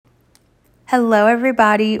Hello,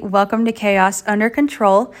 everybody. Welcome to Chaos Under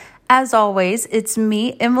Control. As always, it's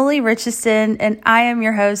me, Emily Richardson, and I am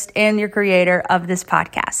your host and your creator of this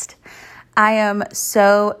podcast. I am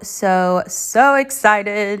so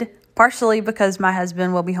excited, partially because my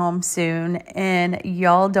husband will be home soon, and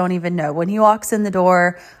y'all don't even know. When he walks in the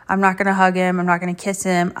door, I'm not going to hug him. I'm not going to kiss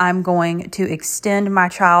him. I'm going to extend my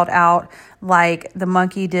child out like the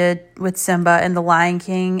monkey did with Simba in The Lion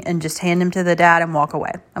King and just hand him to the dad and walk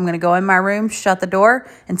away. I'm going to go in my room, shut the door,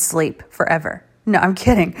 and sleep forever. No, I'm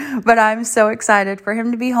kidding. But I'm so excited for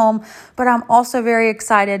him to be home. But I'm also very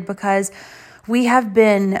excited because we have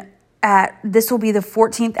been this will be the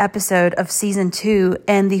 14th episode of season 2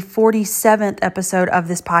 and the 47th episode of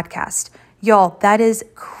this podcast. Y'all, that is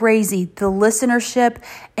crazy. The listenership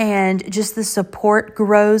and just the support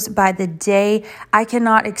grows by the day. I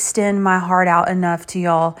cannot extend my heart out enough to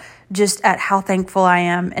y'all just at how thankful I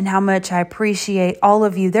am and how much I appreciate all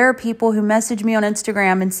of you. There are people who message me on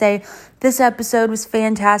Instagram and say, this episode was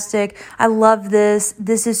fantastic. I love this.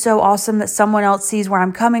 This is so awesome that someone else sees where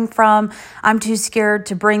I'm coming from. I'm too scared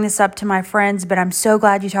to bring this up to my friends, but I'm so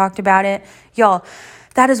glad you talked about it. Y'all,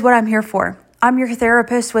 that is what I'm here for. I'm your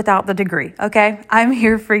therapist without the degree, okay? I'm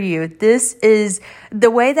here for you. This is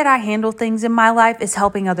the way that I handle things in my life is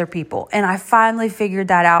helping other people. And I finally figured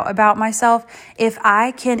that out about myself. If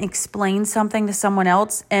I can explain something to someone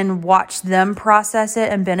else and watch them process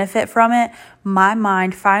it and benefit from it, my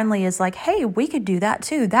mind finally is like, hey, we could do that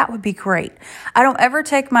too. That would be great. I don't ever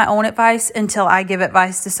take my own advice until I give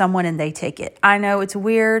advice to someone and they take it. I know it's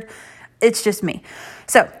weird. It's just me.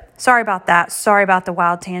 So, sorry about that. Sorry about the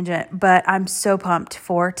wild tangent, but I'm so pumped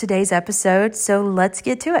for today's episode. So let's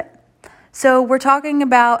get to it. So we're talking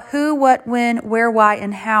about who, what, when, where, why,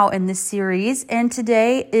 and how in this series. And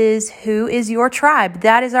today is who is your tribe?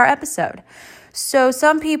 That is our episode. So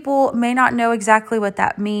some people may not know exactly what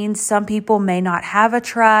that means. Some people may not have a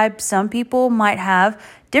tribe. Some people might have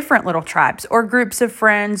different little tribes or groups of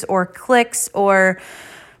friends or cliques or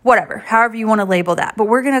whatever, however you want to label that. But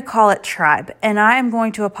we're going to call it tribe. And I am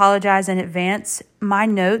going to apologize in advance. My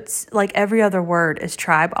notes, like every other word, is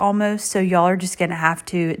tribe almost. So y'all are just going to have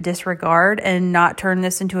to disregard and not turn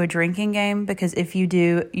this into a drinking game. Because if you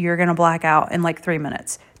do, you're going to black out in like 3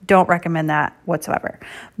 minutes. Don't recommend that whatsoever.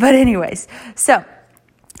 But anyways, so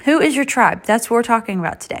who is your tribe? That's what we're talking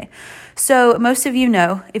about today. So most of you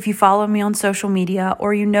know, if you follow me on social media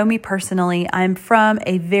or you know me personally, I'm from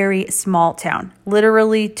a very small town,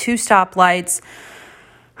 literally 2 stoplights.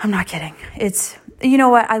 I'm not kidding. You know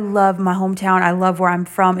what? I love my hometown. I love where I'm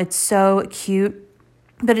from. It's so cute,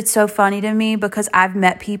 but it's so funny to me because I've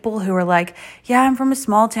met people who are like, yeah, I'm from a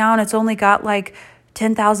small town. It's only got like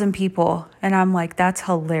 10,000 people. And I'm like, that's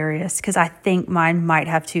hilarious because I think mine might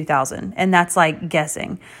have 2,000. And that's like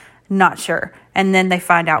guessing. Not sure. And then they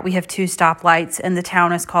find out we have 2 stoplights and the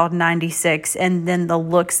town is called 96. And then the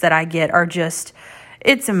looks that I get are just,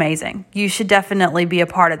 it's amazing. You should definitely be a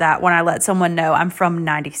part of that when I let someone know I'm from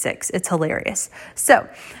 96. It's hilarious. So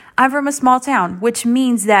I'm from a small town, which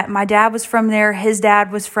means that my dad was from there. His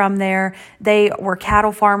dad was from there. They were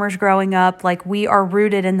cattle farmers growing up. Like, we are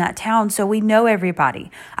rooted in that town, so we know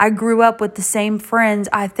everybody. I grew up with the same friends.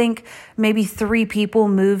 I think maybe 3 people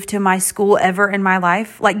moved to my school ever in my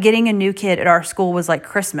life. Like, getting a new kid at our school was like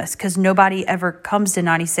Christmas because nobody ever comes to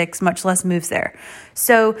 96, much less moves there.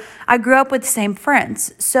 So I grew up with the same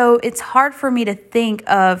friends. So it's hard for me to think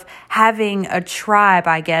of having a tribe,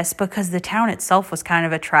 I guess, because the town itself was kind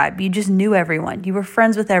of a tribe. You just knew everyone. You were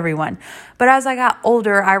friends with everyone. But as I got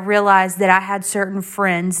older, I realized that I had certain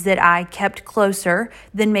friends that I kept closer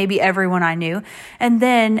than maybe everyone I knew. And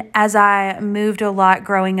then as I moved a lot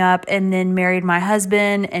growing up and then married my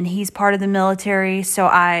husband, and he's part of the military, so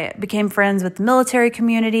I became friends with the military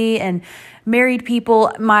community and married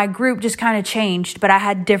people. My group just kind of changed, but I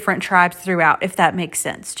had different tribes throughout, if that makes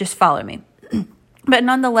sense. Just follow me. But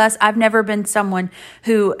nonetheless, I've never been someone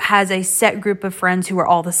who has a set group of friends who are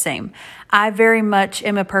all the same. I very much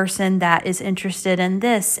am a person that is interested in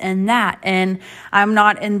this and that, and I'm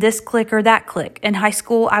not in this clique or that clique. In high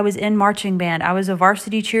school, I was in marching band. I was a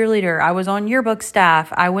varsity cheerleader. I was on yearbook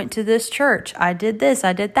staff. I went to this church. I did this.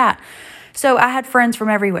 I did that. So I had friends from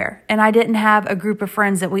everywhere, and I didn't have a group of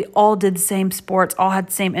friends that we all did the same sports, all had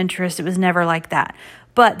the same interests. It was never like that.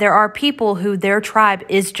 But there are people who their tribe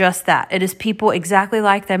is just that. It is people exactly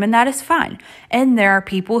like them, and that is fine. And there are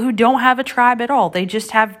people who don't have a tribe at all. They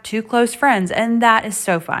just have 2 close friends, and that is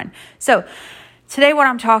so fine. So today what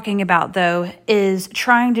I'm talking about, though, is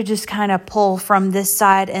trying to just kind of pull from this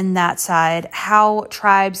side and that side how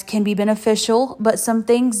tribes can be beneficial, but some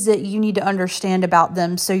things that you need to understand about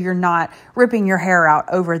them so you're not ripping your hair out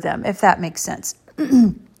over them, if that makes sense.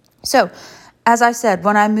 So as I said,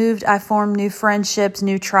 when I moved, I formed new friendships,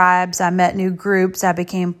 new tribes. I met new groups. I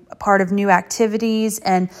became a part of new activities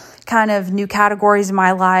and kind of new categories in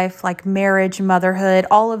my life, like marriage, motherhood.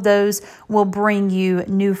 All of those will bring you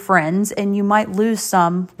new friends, and you might lose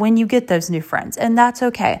some when you get those new friends. And that's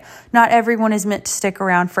okay. Not everyone is meant to stick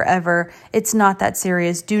around forever. It's not that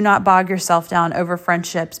serious. Do not bog yourself down over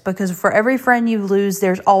friendships, because for every friend you lose,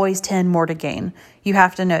 there's always 10 more to gain. You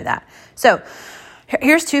have to know that. So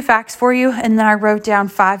here's 2 facts for you, and then I wrote down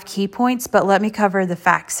 5 key points, but let me cover the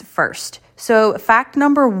facts first. So fact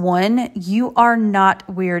number 1, you are not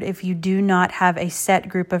weird if you do not have a set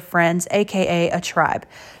group of friends, aka a tribe.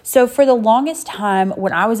 So for the longest time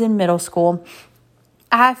when I was in middle school,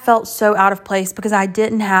 I felt so out of place because I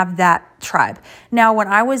didn't have that tribe. Now, when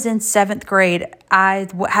I was in 7th grade, I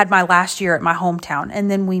had my last year at my hometown,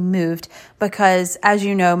 and then we moved because, as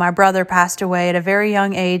you know, my brother passed away at a very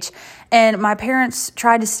young age, and my parents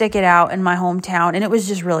tried to stick it out in my hometown, and it was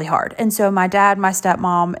just really hard. And so my dad, my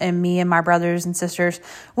stepmom, and me and my brothers and sisters,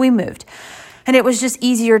 we moved. And it was just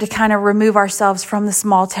easier to kind of remove ourselves from the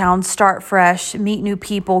small town, start fresh, meet new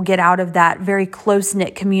people, get out of that very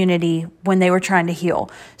close-knit community when they were trying to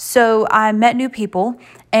heal. So I met new people.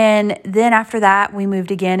 And then after that, we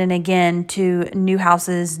moved again and again to new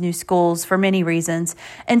houses, new schools for many reasons.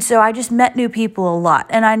 And so I just met new people a lot.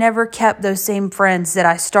 And I never kept those same friends that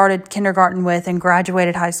I started kindergarten with and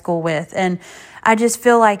graduated high school with. And I just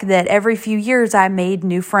feel like that every few years I made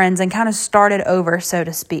new friends and kind of started over, so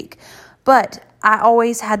to speak. But I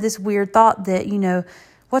always had this weird thought that,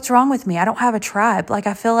 what's wrong with me? I don't have a tribe. Like,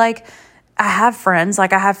 I feel like I have friends.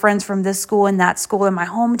 Like, I have friends from this school and that school in my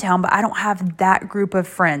hometown, but I don't have that group of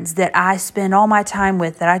friends that I spend all my time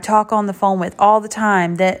with, that I talk on the phone with all the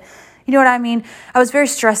time, that, you know what I mean? I was very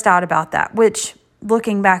stressed out about that, which,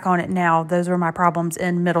 looking back on it now, those were my problems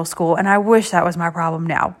in middle school. And I wish that was my problem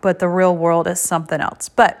now, but the real world is something else.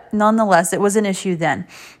 But nonetheless, it was an issue then.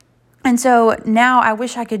 And so now I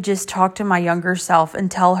wish I could just talk to my younger self and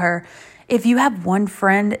tell her, if you have one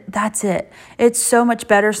friend, that's it. It's so much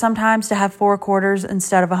better sometimes to have 4 quarters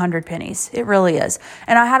instead of 100 pennies. It really is.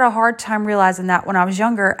 And I had a hard time realizing that when I was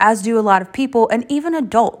younger, as do a lot of people and even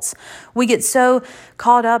adults. We get so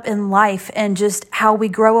caught up in life and just how we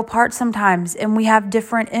grow apart sometimes, and we have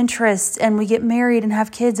different interests, and we get married and have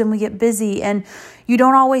kids, and we get busy, and you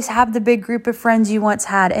don't always have the big group of friends you once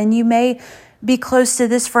had. And you may be close to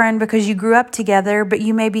this friend because you grew up together, but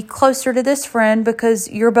you may be closer to this friend because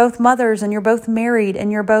you're both mothers and you're both married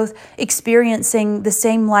and you're both experiencing the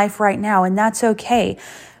same life right now, and that's okay.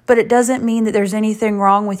 But it doesn't mean that there's anything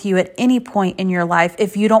wrong with you at any point in your life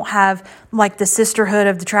if you don't have like the sisterhood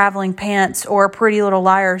of the traveling pants or Pretty Little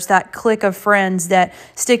Liars, that clique of friends that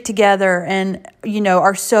stick together and,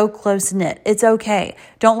 are so close-knit. It's okay.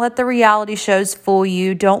 Don't let the reality shows fool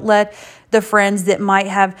you. Don't let the friends that might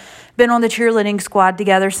have been on the cheerleading squad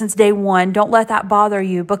together since day one, don't let that bother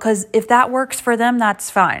you, because if that works for them, that's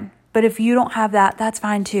fine. But if you don't have that, that's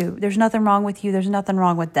fine too. There's nothing wrong with you. There's nothing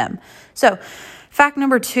wrong with them. So fact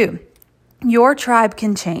number 2, your tribe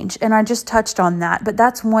can change. And I just touched on that, but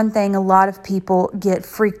that's one thing a lot of people get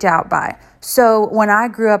freaked out by. So when I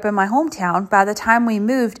grew up in my hometown, by the time we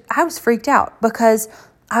moved, I was freaked out because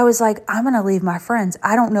I was like, I'm going to leave my friends.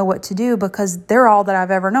 I don't know what to do because they're all that I've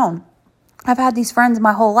ever known. I've had these friends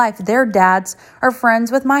my whole life. Their dads are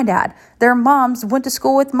friends with my dad. Their moms went to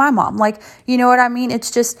school with my mom. Like, you know what I mean? It's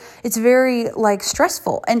very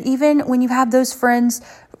stressful. And even when you have those friends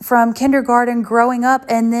from kindergarten growing up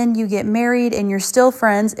and then you get married and you're still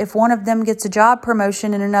friends, if one of them gets a job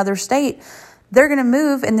promotion in another state, they're going to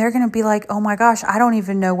move and they're going to be like, oh my gosh, I don't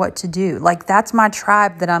even know what to do. Like, that's my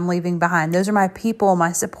tribe that I'm leaving behind. Those are my people,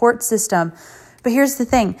 my support system. But here's the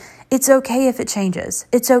thing. It's okay if it changes.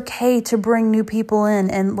 It's okay to bring new people in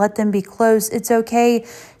and let them be close. It's okay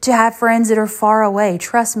to have friends that are far away.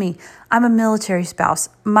 Trust me, I'm a military spouse.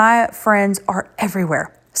 My friends are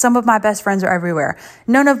everywhere. Some of my best friends are everywhere.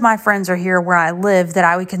 None of my friends are here where I live that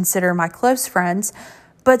I would consider my close friends,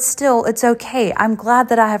 but still, it's okay. I'm glad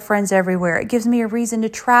that I have friends everywhere. It gives me a reason to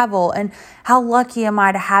travel. And how lucky am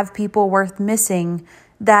I to have people worth missing,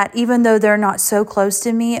 that even though they're not so close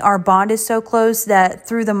to me, our bond is so close that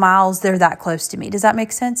through the miles, they're that close to me. Does that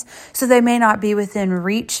make sense? So they may not be within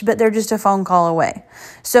reach, but they're just a phone call away.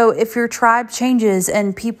 So if your tribe changes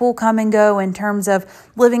and people come and go in terms of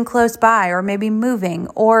living close by or maybe moving,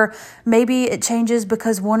 or maybe it changes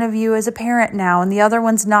because one of you is a parent now and the other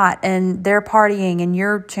one's not, and they're partying and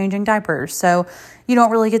you're changing diapers. So you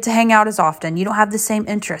don't really get to hang out as often. You don't have the same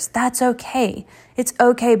interests. That's okay. It's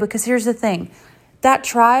okay, because here's the thing. That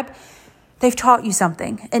tribe, they've taught you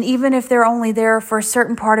something. And even if they're only there for a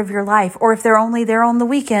certain part of your life, or if they're only there on the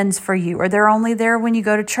weekends for you, or they're only there when you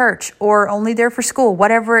go to church, or only there for school,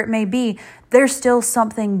 whatever it may be, there's still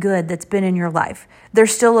something good that's been in your life. They're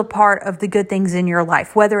still a part of the good things in your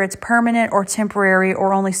life, whether it's permanent or temporary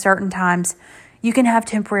or only certain times. You can have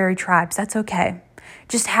temporary tribes. That's okay.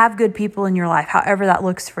 Just have good people in your life, however that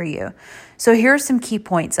looks for you. So here are some key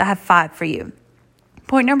points. I have 5 for you.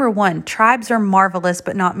 Point number 1, tribes are marvelous,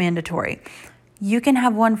 but not mandatory. You can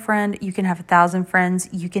have one friend, you can have 1,000 friends,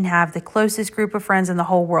 you can have the closest group of friends in the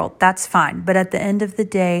whole world. That's fine. But at the end of the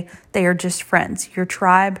day, they are just friends. Your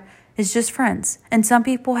tribe is just friends. And some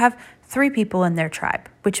people have 3 people in their tribe,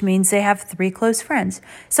 which means they have 3 close friends.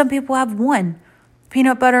 Some people have 1.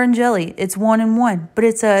 Peanut butter and jelly, it's 1 and 1, but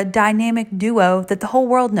it's a dynamic duo that the whole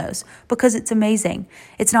world knows because it's amazing.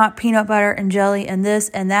 It's not peanut butter and jelly and this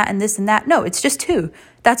and that and this and that. No, it's just 2.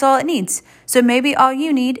 That's all it needs. So maybe all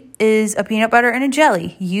you need is a peanut butter and a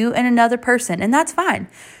jelly, you and another person, and that's fine.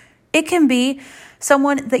 It can be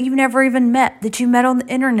someone that you've never even met, that you met on the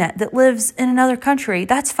internet, that lives in another country.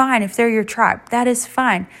 That's fine if they're your tribe. That is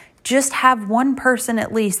fine. Just have one person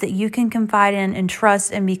at least that you can confide in and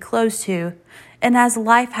trust and be close to. And as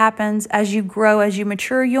life happens, as you grow, as you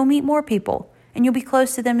mature, you'll meet more people and you'll be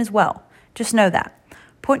close to them as well. Just know that.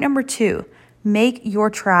 Point number 2, make your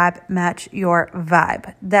tribe match your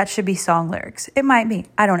vibe. That should be song lyrics. It might be,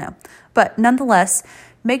 I don't know. But nonetheless,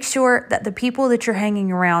 make sure that the people that you're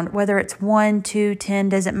hanging around, whether it's 1, 2, 10,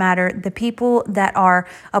 doesn't matter, the people that are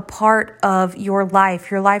a part of your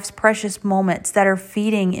life's precious moments that are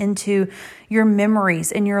feeding into your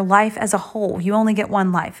memories and your life as a whole. You only get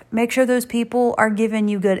one life. Make sure those people are giving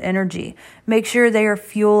you good energy. Make sure they are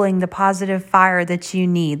fueling the positive fire that you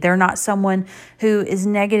need. They're not someone who is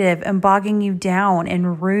negative and bogging you down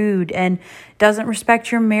and rude and doesn't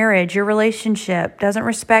respect your marriage, your relationship, doesn't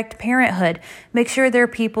respect parenthood. Make sure they're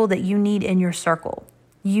people that you need in your circle.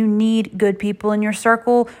 You need good people in your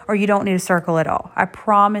circle, or you don't need a circle at all. I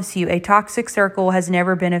promise you, a toxic circle has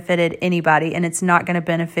never benefited anybody, and it's not going to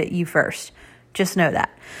benefit you first. Just know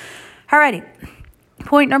that. Alrighty.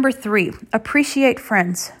 Point number 3, appreciate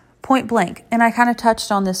friends. Point blank. And I kind of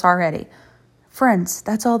touched on this already. Friends,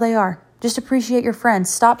 that's all they are. Just appreciate your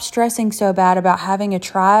friends. Stop stressing so bad about having a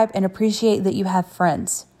tribe and appreciate that you have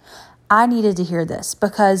friends. I needed to hear this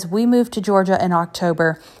because we moved to Georgia in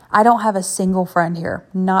October. I don't have a single friend here,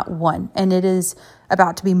 not one. And it is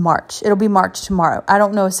about to be March. It'll be March tomorrow. I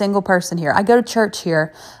don't know a single person here. I go to church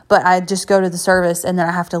here, but I just go to the service and then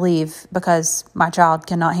I have to leave because my child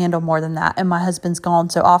cannot handle more than that. And my husband's gone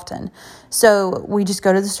so often. So we just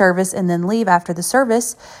go to the service and then leave after the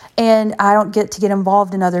service. And I don't get to get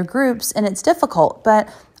involved in other groups and it's difficult. But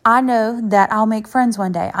I know that I'll make friends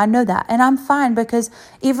one day. I know that. And I'm fine because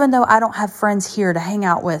even though I don't have friends here to hang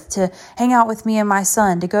out with me and my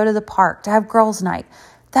son, to go to the park, to have girls' night,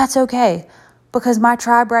 that's okay. Because my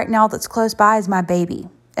tribe right now that's close by is my baby.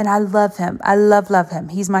 And I love him. I love him.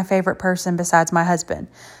 He's my favorite person besides my husband.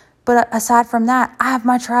 But aside from that, I have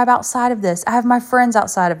my tribe outside of this. I have my friends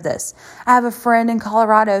outside of this. I have a friend in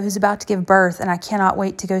Colorado who's about to give birth, and I cannot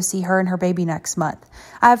wait to go see her and her baby next month.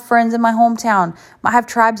 I have friends in my hometown. I have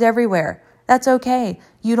tribes everywhere. That's okay.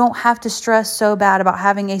 You don't have to stress so bad about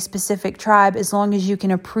having a specific tribe as long as you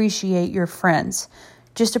can appreciate your friends.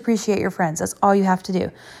 Just appreciate your friends. That's all you have to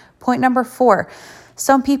do. Point number 4,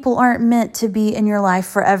 some people aren't meant to be in your life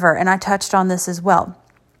forever, and I touched on this as well.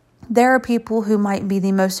 There are people who might be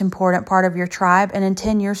the most important part of your tribe, and in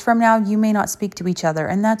 10 years from now, you may not speak to each other,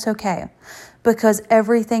 and that's okay because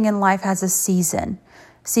everything in life has a season.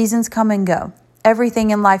 Seasons come and go.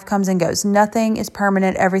 Everything in life comes and goes. Nothing is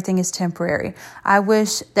permanent. Everything is temporary. I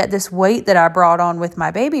wish that this weight that I brought on with my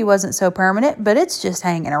baby wasn't so permanent, but it's just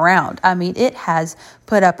hanging around. I mean, it has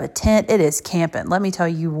put up a tent. It is camping. Let me tell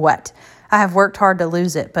you what. I have worked hard to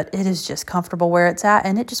lose it, but it is just comfortable where it's at,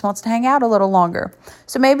 and it just wants to hang out a little longer.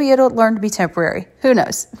 So maybe it'll learn to be temporary. Who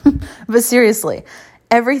knows? But seriously,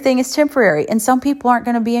 everything is temporary, and some people aren't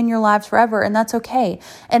going to be in your lives forever, and that's okay.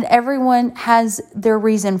 And everyone has their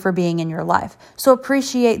reason for being in your life. So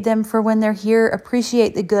appreciate them for when they're here.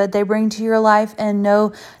 Appreciate the good they bring to your life, and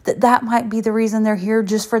know that that might be the reason they're here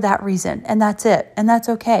just for that reason, and that's it, and that's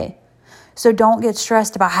okay. So don't get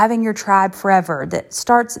stressed about having your tribe forever that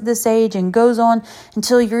starts at this age and goes on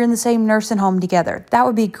until you're in the same nursing home together. That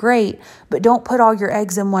would be great, but don't put all your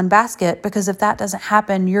eggs in one basket, because if that doesn't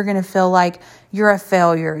happen, you're going to feel like you're a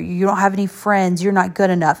failure. You don't have any friends. You're not good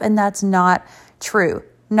enough. And that's not true.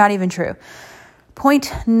 Not even true.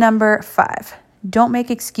 Point number 5, don't make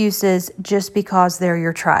excuses just because they're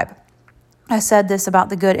your tribe. I said this about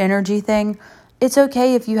the good energy thing. It's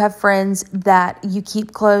okay if you have friends that you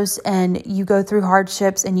keep close and you go through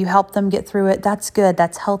hardships and you help them get through it. That's good.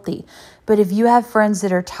 That's healthy. But if you have friends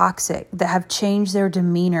that are toxic, that have changed their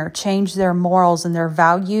demeanor, changed their morals and their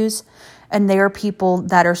values, and they are people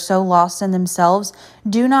that are so lost in themselves,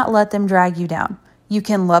 do not let them drag you down. You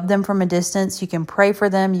can love them from a distance. You can pray for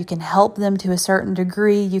them. You can help them to a certain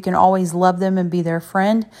degree. You can always love them and be their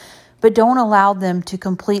friend, but don't allow them to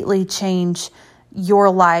completely change your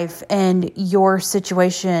life and your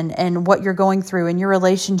situation and what you're going through and your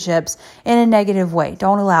relationships in a negative way.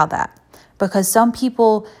 Don't allow that. Because some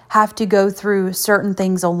people have to go through certain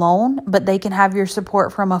things alone, but they can have your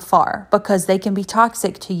support from afar because they can be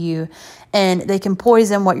toxic to you and they can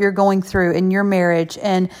poison what you're going through in your marriage,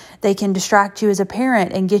 and they can distract you as a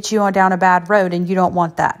parent and get you on down a bad road, and you don't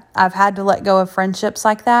want that. I've had to let go of friendships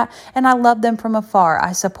like that, and I love them from afar.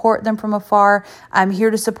 I support them from afar. I'm here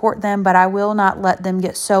to support them, but I will not let them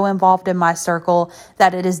get so involved in my circle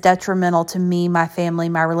that it is detrimental to me, my family,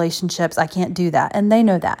 my relationships. I can't do that, and they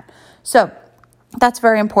know that. So that's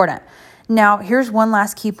very important. Now, here's one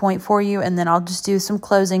last key point for you, and then I'll just do some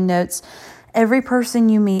closing notes. Every person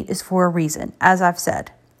you meet is for a reason. As I've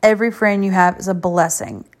said, every friend you have is a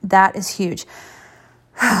blessing. That is huge.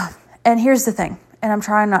 And here's the thing, and I'm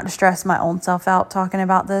trying not to stress my own self out talking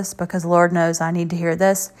about this because Lord knows I need to hear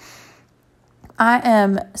this. I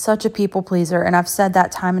am such a people pleaser, and I've said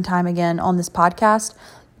that time and time again on this podcast.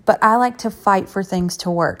 But I like to fight for things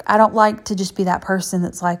to work. I don't like to just be that person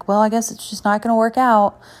that's like, well, I guess it's just not going to work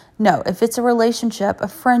out. No, if it's a relationship, a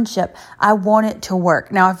friendship, I want it to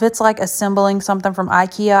work. Now, if it's like assembling something from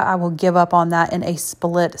IKEA, I will give up on that in a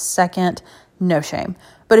split second. No shame.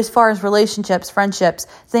 But as far as relationships, friendships,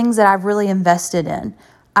 things that I've really invested in,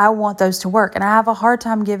 I want those to work. And I have a hard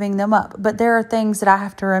time giving them up. But there are things that I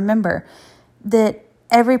have to remember that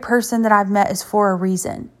every person that I've met is for a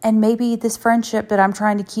reason. And maybe this friendship that I'm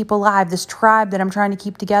trying to keep alive, this tribe that I'm trying to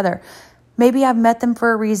keep together, maybe I've met them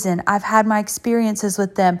for a reason. I've had my experiences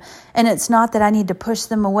with them. And it's not that I need to push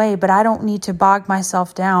them away, but I don't need to bog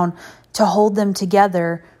myself down to hold them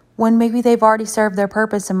together when maybe they've already served their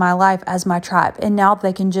purpose in my life as my tribe. And now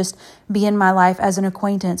they can just be in my life as an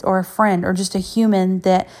acquaintance or a friend or just a human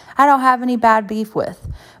that I don't have any bad beef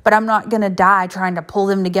with. But I'm not going to die trying to pull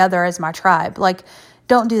them together as my tribe. Like,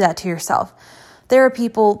 don't do that to yourself. There are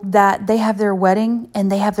people that they have their wedding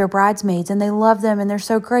and they have their bridesmaids and they love them and they're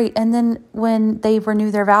so great. And then when they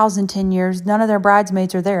renew their vows in 10 years, none of their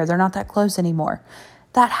bridesmaids are there. They're not that close anymore.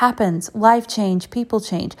 That happens. Life change, people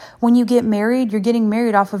change. When you get married, you're getting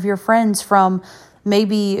married off of your friends from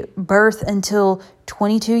maybe birth until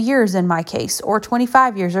 22 years in my case, or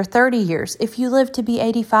 25 years or 30 years. If you live to be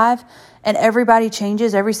 85 and everybody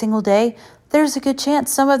changes every single day, there's a good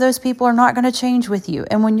chance some of those people are not going to change with you.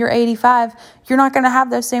 And when you're 85, you're not going to have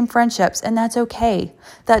those same friendships. And that's okay.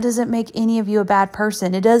 That doesn't make any of you a bad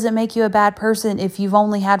person. It doesn't make you a bad person if you've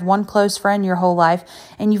only had one close friend your whole life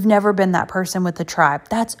and you've never been that person with the tribe.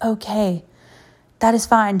 That's okay. That is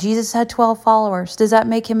fine. Jesus had 12 followers. Does that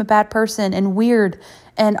make him a bad person and weird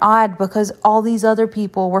and odd because all these other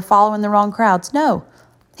people were following the wrong crowds? No.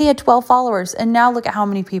 He had 12 followers, and now look at how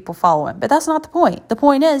many people follow him. But that's not the point. The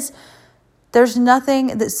point is, there's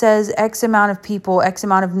nothing that says X amount of people, X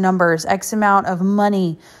amount of numbers, X amount of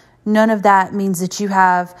money. None of that means that you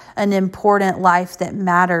have an important life that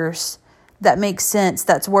matters, that makes sense,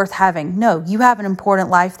 that's worth having. No, you have an important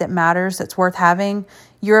life that matters, that's worth having.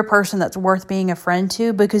 You're a person that's worth being a friend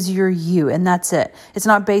to because you're you, and that's it. It's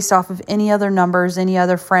not based off of any other numbers, any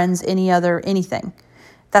other friends, anything.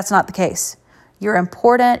 That's not the case. You're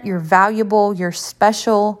important, you're valuable, you're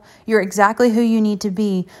special, you're exactly who you need to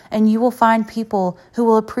be, and you will find people who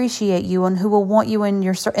will appreciate you and who will want you in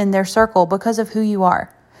their circle because of who you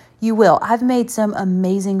are. You will. I've made some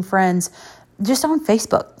amazing friends just on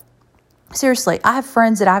Facebook. Seriously, I have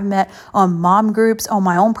friends that I've met on mom groups, on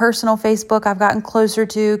my own personal Facebook I've gotten closer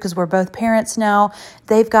to because we're both parents now.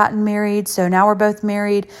 They've gotten married, so now we're both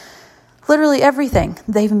married. Literally everything.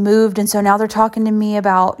 They've moved, and so now they're talking to me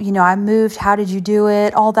about, I moved, how did you do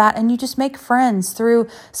it, all that, and you just make friends through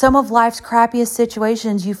some of life's crappiest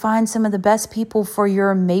situations. You find some of the best people for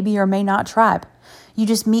your maybe or may not tribe. You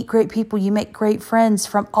just meet great people. You make great friends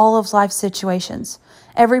from all of life's situations.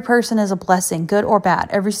 Every person is a blessing, good or bad.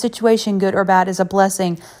 Every situation, good or bad, is a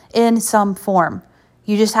blessing in some form.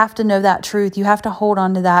 You just have to know that truth. You have to hold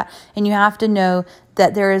on to that. And you have to know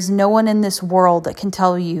that there is no one in this world that can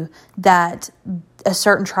tell you that a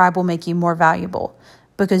certain tribe will make you more valuable,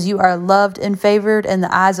 because you are loved and favored in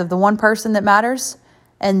the eyes of the one person that matters.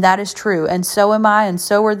 And that is true. And so am I, and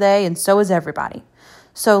so are they, and so is everybody.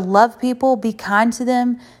 So love people, be kind to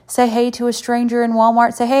them, say hey to a stranger in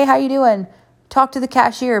Walmart, say, hey, how you doing? Talk to the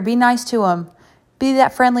cashier. Be nice to them. Be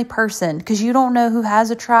that friendly person, because you don't know who has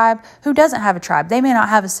a tribe, who doesn't have a tribe. They may not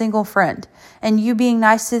have a single friend, and you being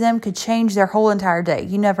nice to them could change their whole entire day.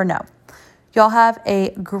 You never know. Y'all have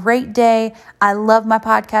a great day. I love my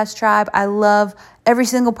podcast tribe. I love every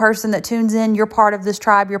single person that tunes in. You're part of this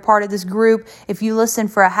tribe. You're part of this group. If you listen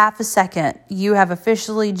for a half a second, you have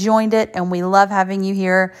officially joined it, and we love having you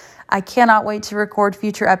here. I cannot wait to record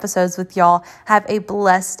future episodes with y'all. Have a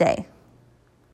blessed day.